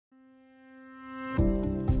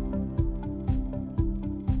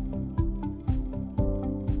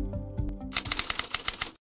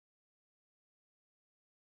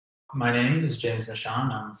My name is James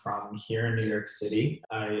Mishan. I'm from here in New York City.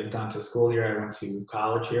 I had gone to school here. I went to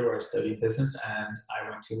college here where I studied business, and I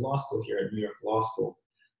went to law school here at New York Law School.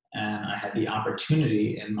 And I had the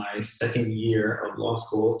opportunity in my second year of law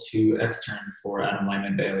school to extern for Adam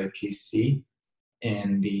Leitman Bailey, PC,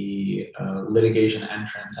 in the litigation and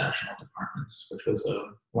transactional departments, which was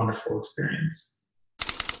a wonderful experience.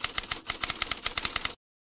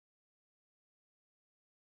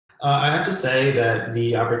 I have to say that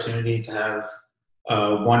the opportunity to have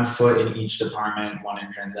one foot in each department, one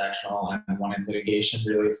in transactional and one in litigation,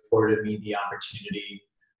 really afforded me the opportunity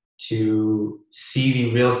to see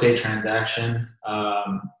the real estate transaction,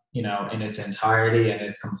 in its entirety and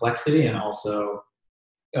its complexity, and also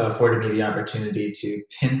afforded me the opportunity to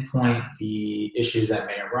pinpoint the issues that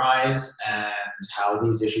may arise and how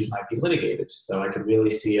these issues might be litigated. So I could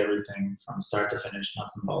really see everything from start to finish,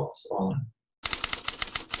 nuts and bolts, all in.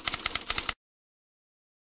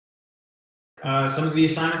 Some of the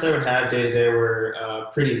assignments I would have day to day were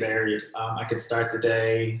pretty varied. I could start the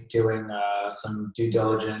day doing some due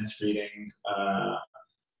diligence, reading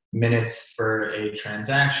minutes for a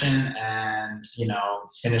transaction, and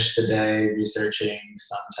finish the day researching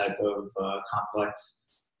some type of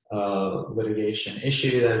complex litigation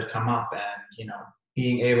issue that had come up, and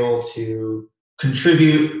being able to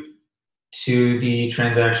contribute to the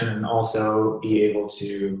transaction and also be able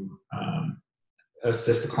to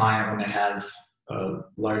assist the client when they have a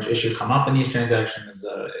large issue come up in these transactions is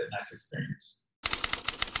a nice experience.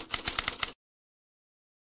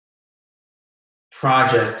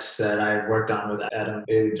 Projects that I worked on with Adam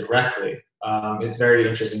Bailey directly. It's very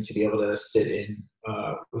interesting to be able to sit in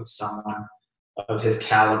with someone of his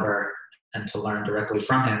caliber and to learn directly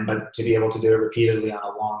from him, but to be able to do it repeatedly on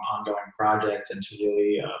a long ongoing project and to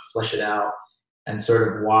really flesh it out and sort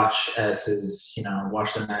of watch as his,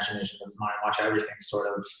 watch the imagination of his mind, watch how everything sort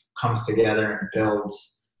of comes together and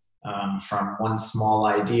builds from one small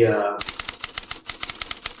idea.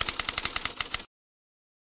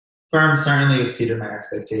 Firm certainly exceeded my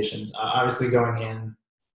expectations. Obviously, going in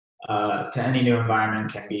to any new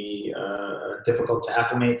environment can be difficult to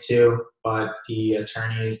acclimate to, but the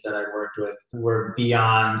attorneys that I worked with were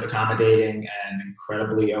beyond accommodating and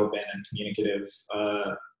incredibly open and communicative.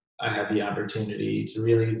 I had the opportunity to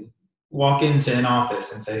really walk into an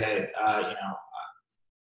office and say, hey,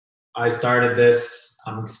 I started this,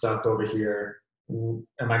 I'm stuck over here.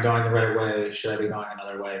 Am I going the right way? Should I be going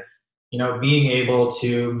another way? Being able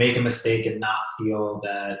to make a mistake and not feel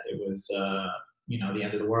that it was, the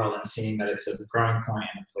end of the world, and seeing that it's a growing point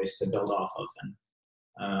and a place to build off of. And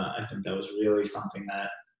I think that was really something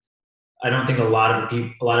that I don't think a lot of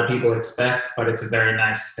people expect, but it's a very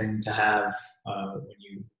nice thing to have when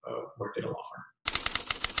you work at a law firm.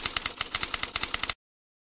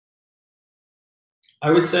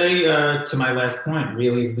 I would say, to my last point,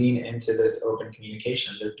 really lean into this open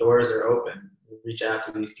communication. The doors are open. Reach out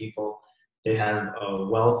to these people. They have a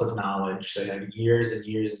wealth of knowledge. They have years and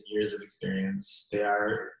years and years of experience. They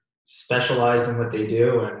are specialized in what they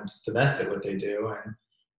do and the best at what they do. And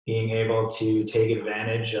being able to take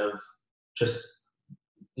advantage of just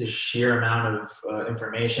the sheer amount of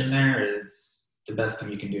information there is the best thing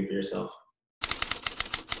you can do for yourself.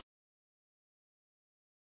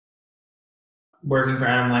 Working for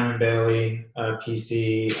Adam Leitman Bailey,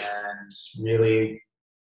 PC, and really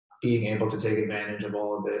being able to take advantage of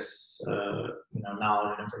all of this,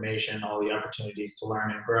 knowledge and information, all the opportunities to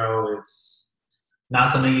learn and grow. It's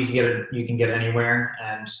not something you can get anywhere,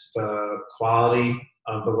 and the quality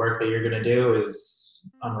of the work that you're going to do is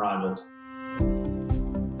unrivaled.